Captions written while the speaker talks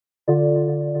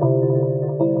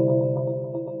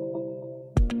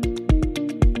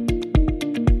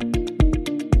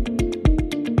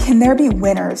there be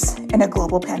winners in a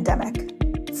global pandemic?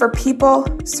 For people,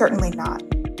 certainly not.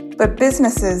 But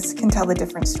businesses can tell a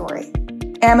different story.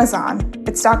 Amazon,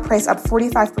 its stock price up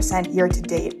 45% year to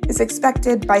date, is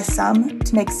expected by some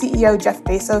to make CEO Jeff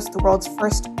Bezos the world's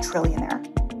first trillionaire.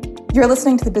 You're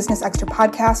listening to the Business Extra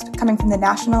podcast coming from the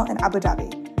National in Abu Dhabi.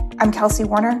 I'm Kelsey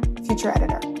Warner, Future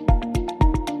Editor.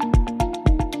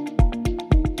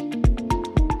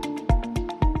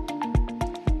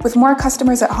 With more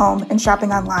customers at home and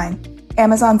shopping online,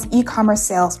 Amazon's e-commerce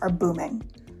sales are booming.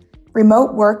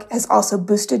 Remote work has also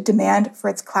boosted demand for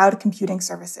its cloud computing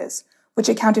services, which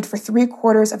accounted for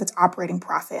 3/4 of its operating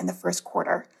profit in the first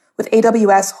quarter, with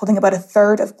AWS holding about a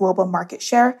third of global market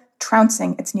share,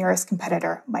 trouncing its nearest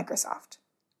competitor, Microsoft.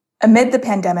 Amid the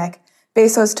pandemic,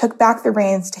 Bezos took back the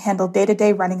reins to handle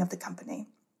day-to-day running of the company.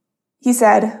 He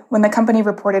said, when the company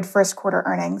reported first quarter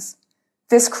earnings,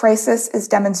 "This crisis is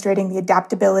demonstrating the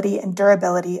adaptability and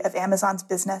durability of Amazon's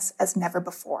business as never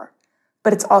before,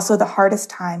 but it's also the hardest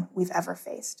time we've ever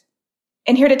faced."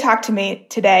 And here to talk to me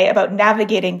today about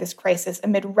navigating this crisis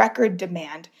amid record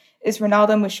demand is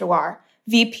Ronaldo Mushawar,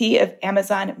 VP of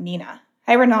Amazon MENA.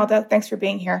 Hi, Ronaldo. Thanks for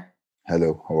being here.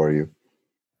 Hello. How are you?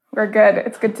 We're good.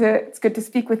 It's good to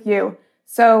speak with you.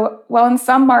 So, while in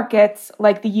some markets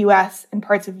like the US and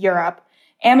parts of Europe,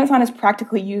 Amazon is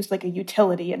practically used like a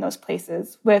utility in those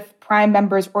places, with Prime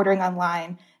members ordering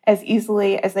online as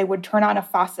easily as they would turn on a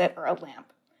faucet or a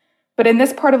lamp. But in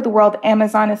this part of the world,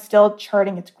 Amazon is still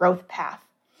charting its growth path.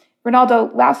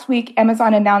 Ronaldo, last week,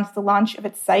 Amazon announced the launch of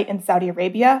its site in Saudi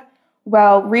Arabia,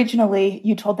 while regionally,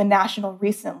 you told The National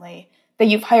recently that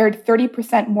you've hired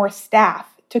 30% more staff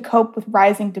to cope with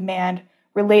rising demand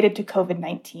related to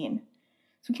COVID-19.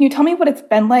 So can you tell me what it's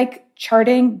been like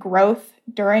charting growth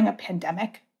during a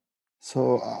pandemic?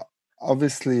 So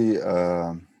obviously,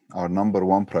 our number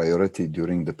one priority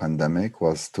during the pandemic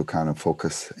was to kind of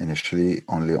focus initially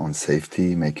only on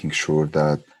safety, making sure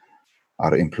that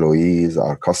our employees,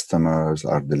 our customers,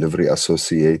 our delivery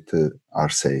associates are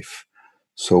safe.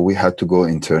 So we had to go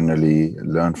internally,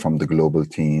 learn from the global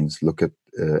teams, look at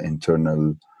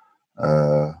internal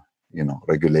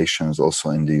regulations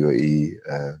also in the UAE,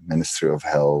 Ministry of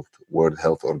Health, World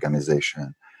Health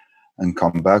Organization, and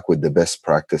come back with the best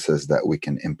practices that we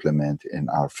can implement in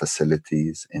our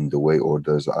facilities, in the way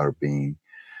orders are being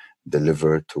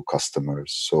delivered to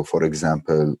customers. So, for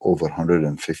example, over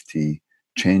 150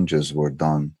 changes were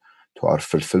done to our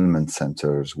fulfillment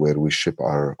centers where we ship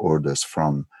our orders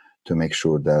from to make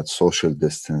sure that social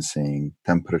distancing,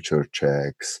 temperature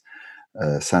checks,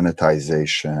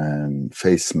 sanitization,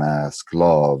 face masks,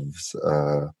 gloves,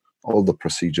 all the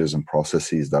procedures and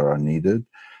processes that are needed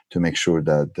to make sure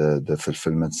that the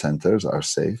fulfillment centers are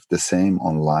safe. The same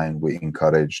online, we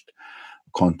encouraged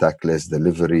contactless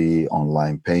delivery,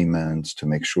 online payments to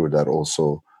make sure that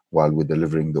also while we're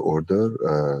delivering the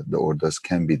orders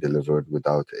can be delivered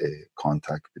without a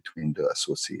contact between the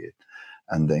associate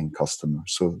and the end customer.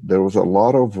 So there was a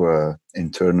lot of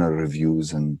internal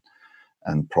reviews and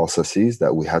processes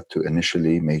that we had to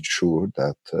initially make sure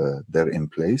that they're in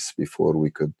place before we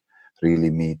could really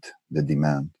meet the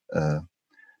demand.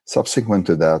 Subsequent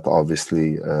to that, obviously,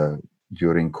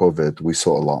 during COVID, we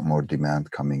saw a lot more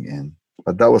demand coming in.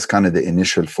 But that was kind of the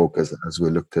initial focus as we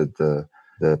looked at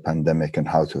the pandemic and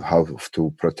how to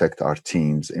protect our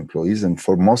teams, employees. And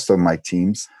for most of my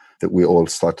teams, that we all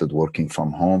started working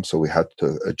from home. So we had to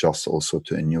adjust also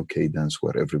to a new cadence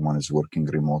where everyone is working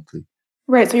remotely.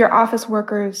 Right. So your office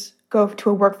workers go to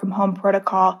a work from home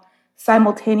protocol.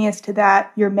 Simultaneous to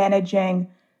that, you're managing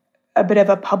a bit of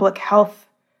a public health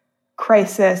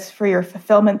crisis for your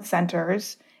fulfillment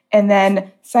centers. And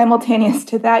then simultaneous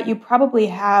to that, you probably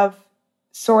have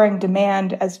soaring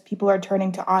demand as people are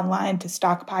turning to online to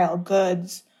stockpile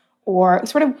goods. Or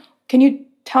sort of, can you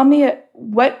tell me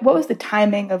what was the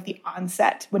timing of the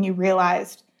onset when you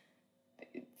realized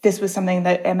this was something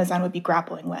that Amazon would be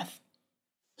grappling with?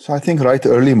 So I think right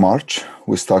early March,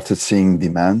 we started seeing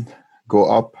demand go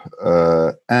up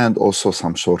and also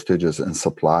some shortages in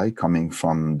supply coming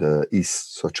from the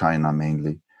East, so China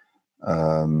mainly.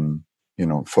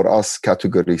 For us,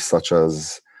 categories such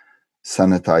as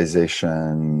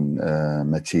sanitization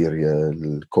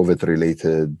material,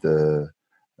 COVID-related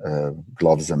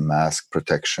gloves and mask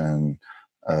protection,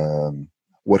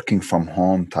 working from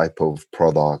home type of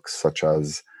products such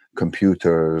as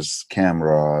computers,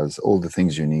 cameras, all the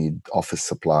things you need, office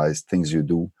supplies, things you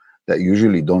do that you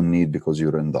usually don't need because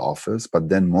you're in the office. But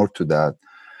then more to that,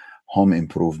 home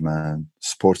improvement,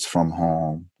 sports from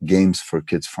home, games for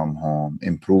kids from home,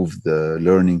 improve the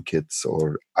learning kits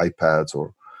or iPads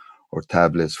or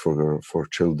tablets for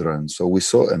children. So we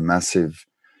saw a massive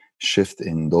shift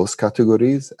in those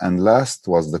categories. And last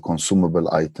was the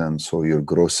consumable items, so your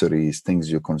groceries,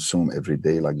 things you consume every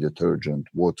day, like detergent,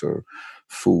 water,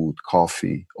 food,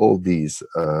 coffee, all these.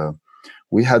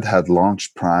 We had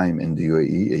launched Prime in the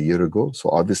UAE a year ago, so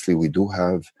obviously we do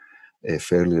have a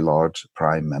fairly large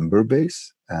Prime member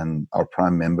base, and our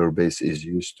Prime member base is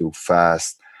used to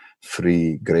fast,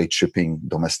 free, great shipping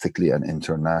domestically and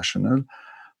international.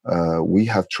 We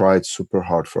have tried super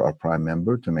hard for our Prime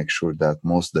member to make sure that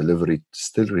most delivery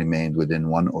still remained within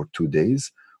 1 or 2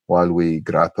 days while we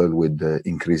grapple with the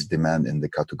increased demand in the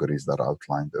categories that I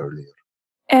outlined earlier.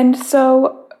 And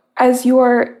so, as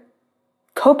you're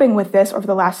coping with this over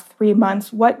the last 3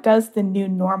 months, what does the new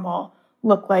normal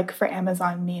look like for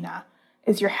Amazon MENA?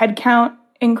 Is your headcount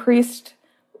increased?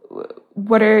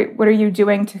 What are you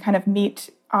doing to kind of meet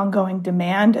ongoing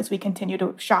demand as we continue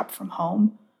to shop from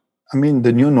home? I mean,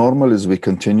 the new normal is we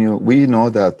continue. We know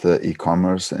that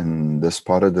e-commerce in this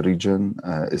part of the region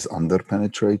is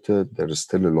underpenetrated. There is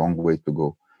still a long way to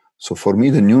go. So for me,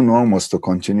 the new norm was to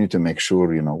continue to make sure,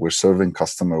 we're serving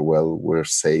customer well, we're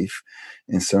safe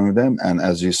in serving them. And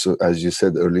as you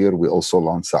said earlier, we also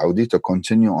launched Saudi to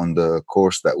continue on the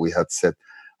course that we had set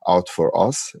out for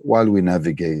us while we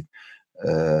navigate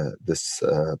this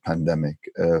pandemic.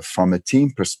 From a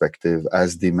team perspective,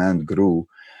 as demand grew,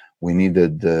 we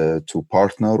needed to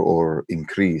partner or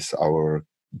increase our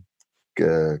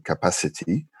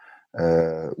capacity.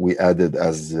 We added,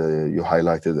 as you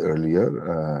highlighted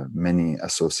earlier, many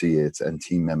associates and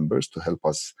team members to help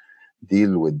us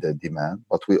deal with the demand.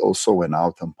 But we also went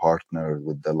out and partnered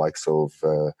with the likes of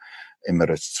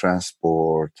Emirates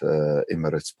Transport,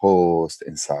 Emirates Post,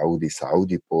 in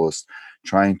Saudi Post,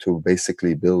 trying to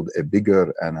basically build a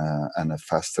bigger and a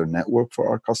faster network for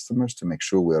our customers to make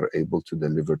sure we are able to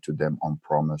deliver to them on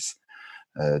promise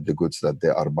the goods that they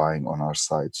are buying on our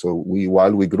site. So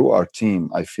while we grew our team,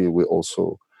 I feel we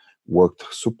also worked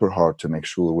super hard to make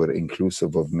sure we're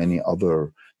inclusive of many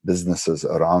other businesses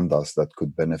around us that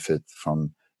could benefit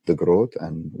from the growth,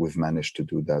 and we've managed to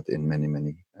do that in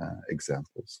many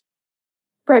examples.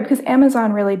 Right, because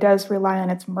Amazon really does rely on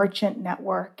its merchant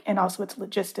network and also its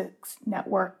logistics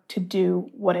network to do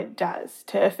what it does,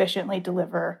 to efficiently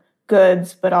deliver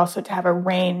goods, but also to have a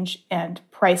range and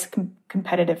price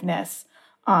competitiveness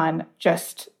on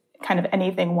just kind of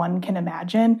anything one can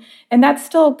imagine. And that's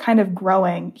still kind of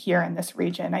growing here in this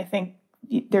region. I think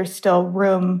there's still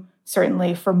room,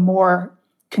 certainly, for more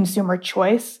consumer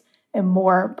choice and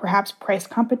more perhaps price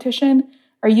competition.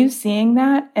 Are you seeing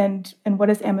that? And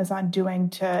what is Amazon doing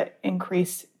to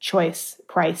increase choice,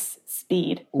 price,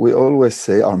 speed? We always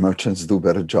say our merchants do a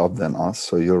better job than us.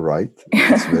 So you're right.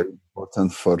 It's very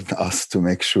important for us to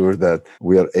make sure that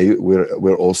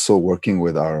we're also working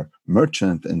with our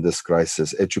merchant in this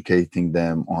crisis, educating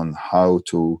them on how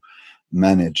to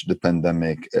manage the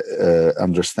pandemic,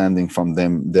 understanding from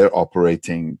them their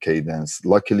operating cadence.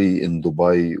 Luckily, in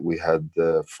Dubai, we had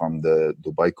from the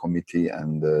Dubai Committee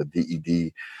and the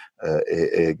DED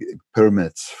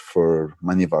permits for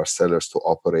many of our sellers to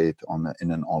operate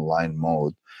in an online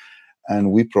mode.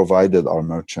 And we provided our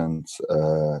merchants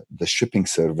the shipping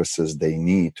services they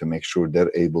need to make sure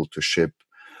they're able to ship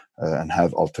and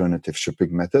have alternative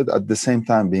shipping method, at the same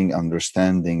time being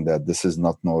understanding that this is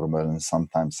not normal, and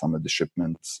sometimes some of the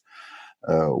shipments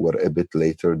were a bit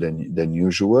later than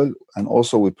usual. And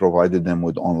also we provided them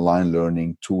with online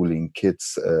learning tooling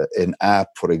kits, an app,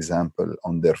 for example,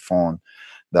 on their phone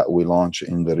that we launch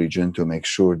in the region to make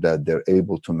sure that they're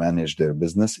able to manage their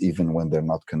business even when they're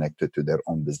not connected to their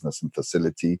own business and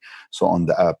facility. So on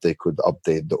the app, they could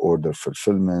update the order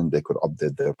fulfillment, they could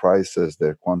update their prices,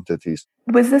 their quantities.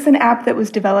 Was this an app that was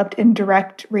developed in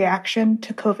direct reaction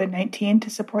to COVID-19 to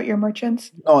support your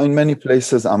merchants? No, in many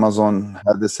places, Amazon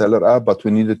had the seller app, but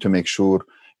we needed to make sure,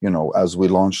 as we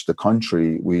launched the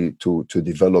country, to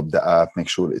develop the app, make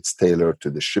sure it's tailored to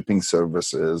the shipping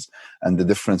services and the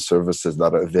different services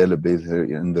that are available here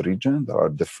in the region that are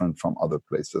different from other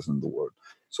places in the world.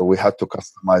 So we had to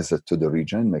customize it to the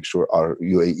region, make sure our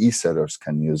UAE sellers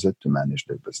can use it to manage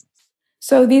their business.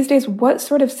 So these days, what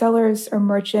sort of sellers or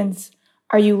merchants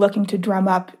are you looking to drum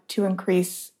up to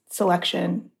increase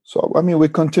selection? So, we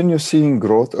continue seeing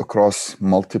growth across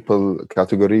multiple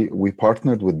categories. We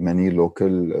partnered with many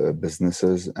local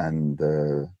businesses and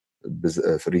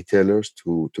retailers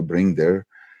to bring their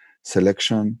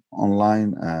selection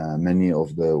online. Many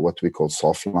of the what we call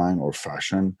softline or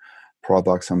fashion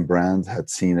products and brands had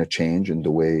seen a change in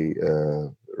the way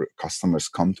customers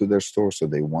come to their store, so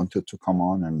they wanted to come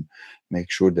on and make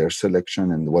sure their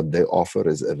selection and what they offer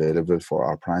is available for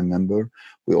our Prime member.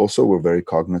 We also were very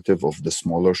cognitive of the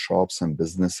smaller shops and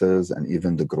businesses and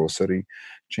even the grocery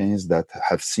chains that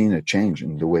have seen a change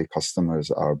in the way customers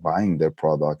are buying their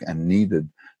product and needed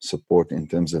support in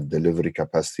terms of delivery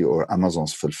capacity or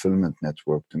Amazon's fulfillment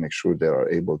network to make sure they are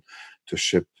able to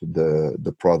ship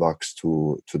the products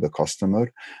to the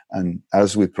customer. And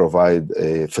as we provide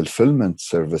a fulfillment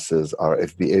services, our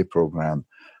FBA program,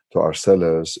 to our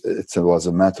sellers, it was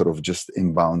a matter of just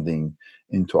inbounding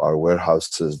into our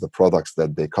warehouses the products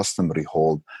that they customary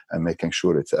hold and making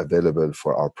sure it's available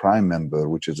for our Prime member,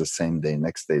 which is the same day,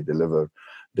 next day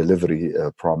delivery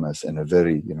promise in a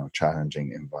very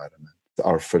challenging environment.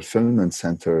 Our fulfillment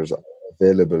centers are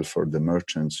available for the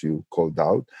merchants you called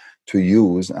out to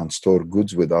use and store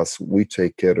goods with us. We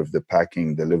take care of the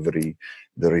packing, delivery,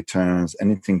 the returns,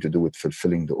 anything to do with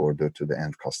fulfilling the order to the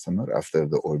end customer after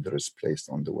the order is placed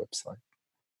on the website.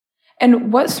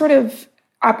 And what sort of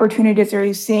opportunities are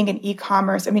you seeing in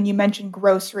e-commerce? I mean, you mentioned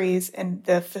groceries and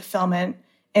the fulfillment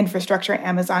infrastructure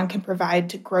Amazon can provide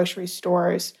to grocery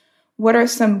stores. What are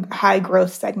some high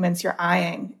growth segments you're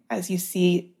eyeing as you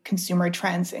see consumer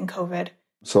trends in COVID?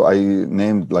 So I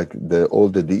named all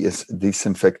the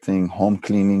disinfecting, home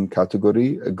cleaning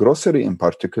category. Grocery in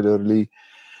particularly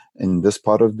in this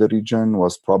part of the region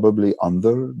was probably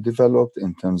underdeveloped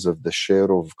in terms of the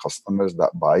share of customers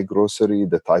that buy grocery,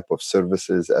 the type of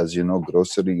services. As you know,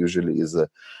 grocery usually is a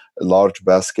large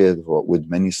basket with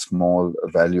many small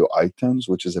value items,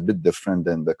 which is a bit different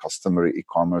than the customary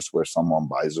e-commerce where someone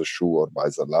buys a shoe or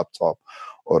buys a laptop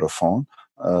or a phone.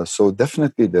 So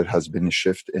definitely there has been a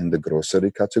shift in the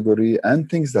grocery category and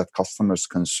things that customers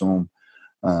consume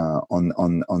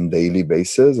on daily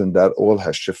basis, and that all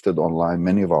has shifted online.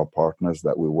 Many of our partners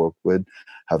that we work with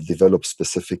have developed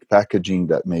specific packaging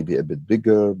that may be a bit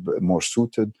bigger, more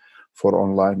suited for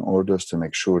online orders to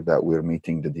make sure that we're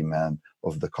meeting the demand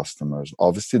of the customers.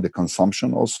 Obviously, the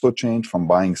consumption also changed from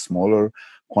buying smaller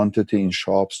quantity in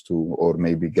shops to, or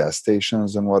maybe gas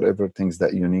stations and whatever things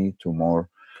that you need, to more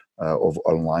of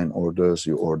online orders.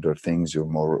 You order things, you're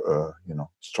more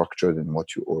structured in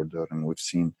what you order, and we've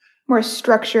seen more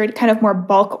structured, kind of more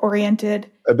bulk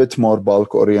oriented. A bit more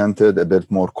bulk oriented, a bit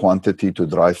more quantity to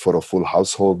drive for a full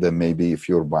household than maybe if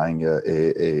you're buying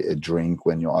a drink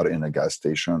when you are in a gas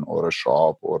station or a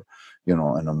shop or in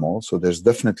a mall. So there's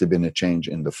definitely been a change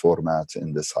in the formats,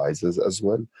 in the sizes as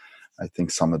well. I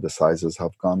think some of the sizes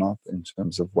have gone up in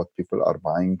terms of what people are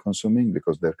buying, consuming,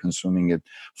 because they're consuming it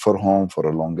for home for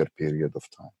a longer period of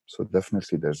time. So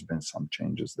definitely there's been some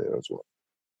changes there as well.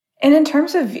 And in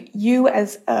terms of you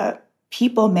as a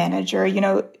people manager,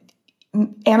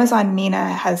 Amazon MENA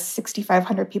has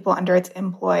 6,500 people under its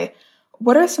employ.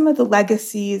 What are some of the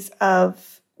legacies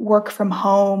of work from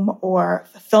home or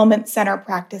fulfillment center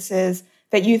practices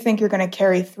that you think you're going to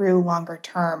carry through longer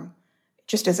term,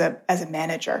 just as a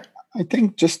manager? I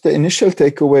think just the initial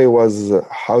takeaway was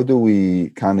how do we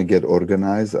kind of get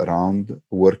organized around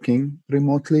working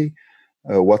remotely?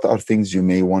 What are things you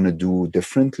may want to do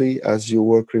differently as you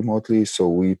work remotely? So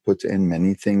we put in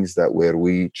many things where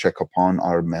we check upon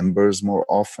our members more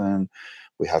often.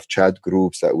 We have chat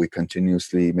groups that we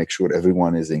continuously make sure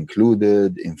everyone is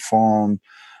included, informed.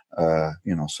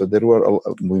 So there were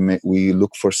we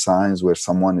look for signs where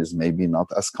someone is maybe not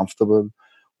as comfortable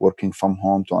working from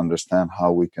home to understand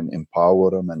how we can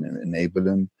empower him and enable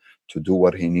him to do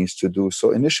what he needs to do. So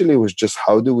initially it was just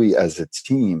how do we as a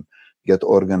team get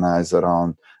organized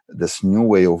around this new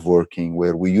way of working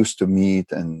where we used to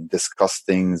meet and discuss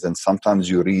things, and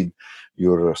sometimes you read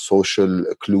your social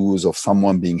clues of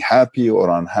someone being happy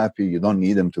or unhappy. You don't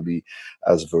need them to be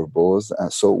as verbose.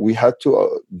 And so we had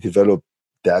to develop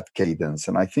that cadence.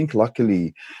 And I think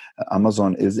luckily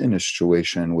Amazon is in a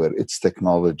situation where its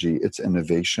technology, its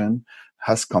innovation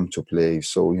has come to play.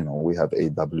 So, we have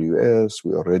AWS.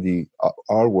 We already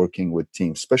are working with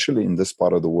teams, especially in this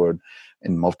part of the world,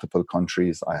 in multiple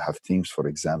countries. I have teams, for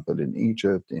example, in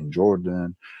Egypt, in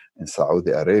Jordan, in Saudi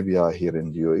Arabia, here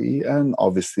in the UAE, and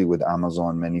obviously with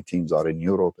Amazon, many teams are in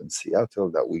Europe and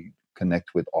Seattle that we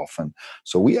connect with often.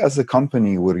 So we as a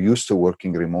company, we're used to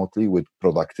working remotely with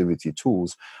productivity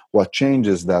tools. What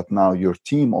changes that now your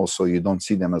team also, you don't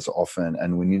see them as often,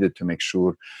 and we needed to make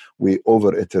sure we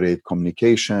over-iterate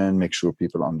communication, make sure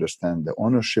people understand the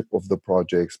ownership of the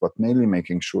projects, but mainly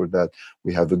making sure that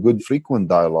we have a good frequent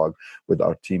dialogue with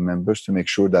our team members to make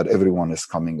sure that everyone is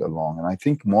coming along. And I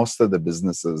think most of the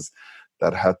businesses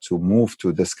that had to move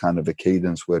to this kind of a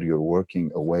cadence where you're working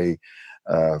away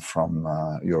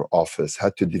from your office,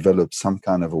 had to develop some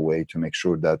kind of a way to make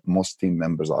sure that most team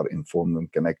members are informed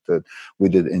and connected. We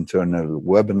did internal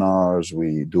webinars.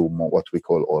 We do what we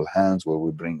call all hands, where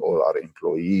we bring all our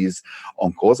employees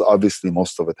on calls. Obviously,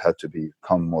 most of it had to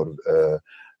become more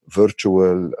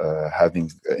virtual,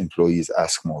 having employees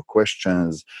ask more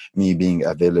questions, me being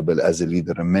available as a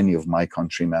leader, and many of my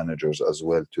country managers as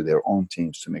well to their own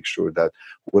teams to make sure that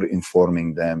we're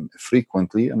informing them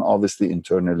frequently. And obviously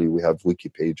internally, we have wiki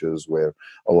pages where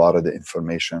a lot of the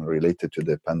information related to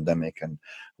the pandemic and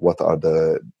what are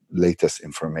the latest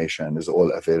information is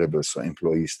all available, so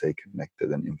employees stay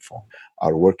connected and informed.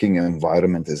 Our working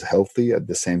environment is healthy. At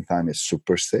the same time, it's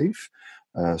super safe.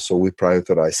 So we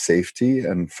prioritize safety,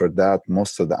 and for that,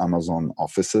 most of the Amazon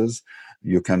offices,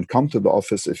 you can come to the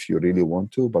office if you really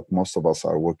want to, but most of us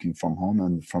are working from home.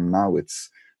 And from now, it's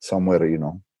somewhere,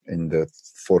 in the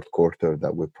fourth quarter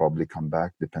that we'll probably come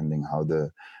back, depending how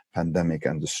the pandemic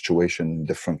and the situation in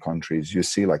different countries. You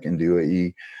see, like in the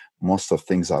UAE, most of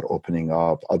things are opening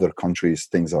up. Other countries,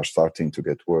 things are starting to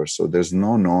get worse. So there's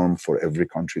no norm for every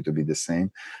country to be the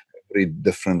same. Every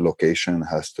different location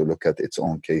has to look at its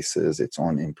own cases, its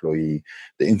own employee,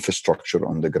 the infrastructure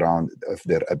on the ground, of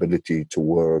their ability to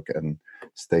work and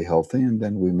stay healthy. And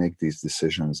then we make these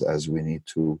decisions as we need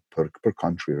to per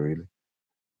country, really.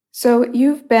 So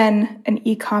you've been an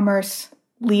e-commerce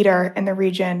leader in the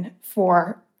region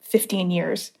for 15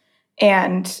 years.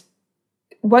 And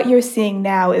what you're seeing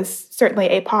now is certainly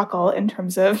apocal in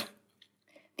terms of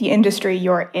the industry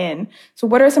you're in. So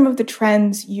what are some of the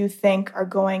trends you think are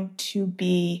going to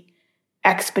be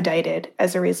expedited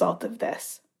as a result of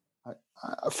this?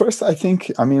 First, I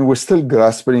think, we're still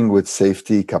grappling with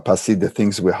safety, capacity, the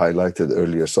things we highlighted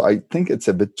earlier. So I think it's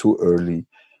a bit too early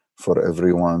for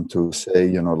everyone to say,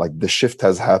 like the shift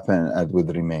has happened and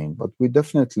would remain. But we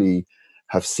definitely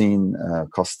have seen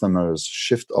customers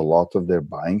shift a lot of their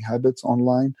buying habits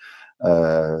online.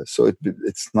 So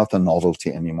it's not a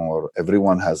novelty anymore.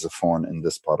 Everyone has a phone in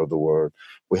this part of the world.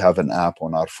 We have an app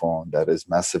on our phone that is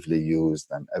massively used,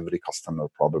 and every customer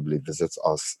probably visits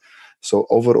us. So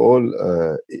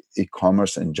overall,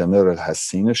 e-commerce in general has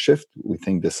seen a shift. We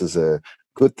think this is a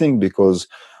good thing because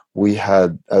we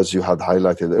had, as you had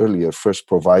highlighted earlier, first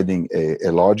providing a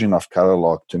large enough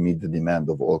catalog to meet the demand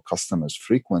of all customers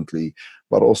frequently,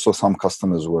 but also some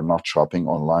customers were not shopping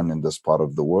online in this part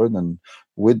of the world. And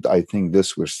with, I think,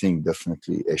 this, we're seeing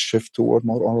definitely a shift toward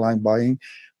more online buying.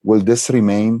 Will this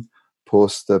remain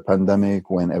post the pandemic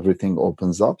when everything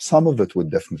opens up? Some of it would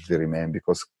definitely remain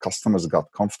because customers got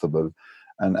comfortable.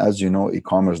 And as you know,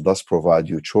 e-commerce does provide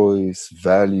you choice,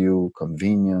 value,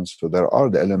 convenience. So there are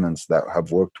the elements that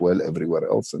have worked well everywhere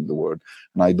else in the world.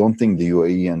 And I don't think the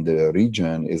UAE and the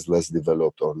region is less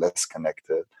developed or less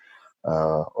connected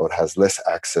or has less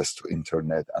access to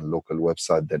internet and local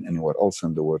website than anywhere else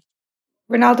in the world.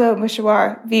 Ronaldo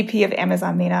Mushawar, VP of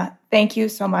Amazon MENA, thank you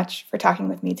so much for talking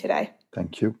with me today.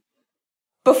 Thank you.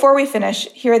 Before we finish,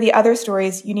 here are the other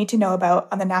stories you need to know about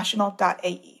on the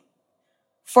national.ae.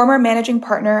 Former managing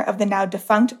partner of the now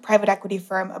defunct private equity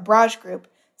firm Abraj Group,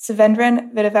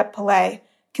 Sivendran Vidavet-Pillai,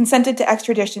 consented to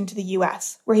extradition to the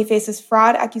U.S., where he faces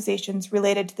fraud accusations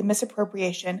related to the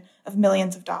misappropriation of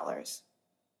millions of dollars.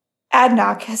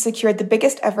 ADNOC has secured the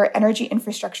biggest ever energy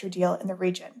infrastructure deal in the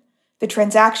region. The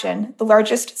transaction, the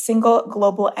largest single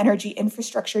global energy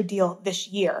infrastructure deal this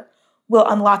year, will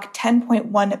unlock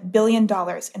 $10.1 billion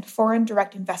in foreign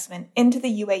direct investment into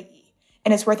the UAE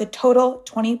and is worth a total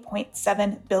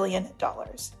 $20.7 billion.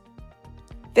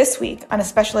 This week, on a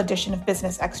special edition of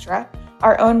Business Extra,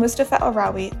 our own Mustafa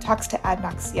El-Rawi talks to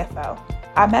ADNOC's CFO,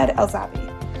 Ahmed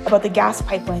El-Zabi, about the gas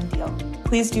pipeline deal.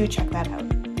 Please do check that out.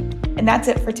 And that's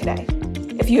it for today.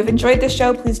 If you have enjoyed this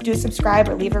show, please do subscribe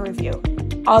or leave a review.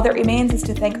 All that remains is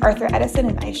to thank Arthur Edison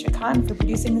and Aisha Khan for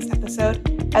producing this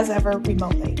episode, as ever,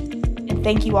 remotely. And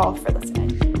thank you all for listening.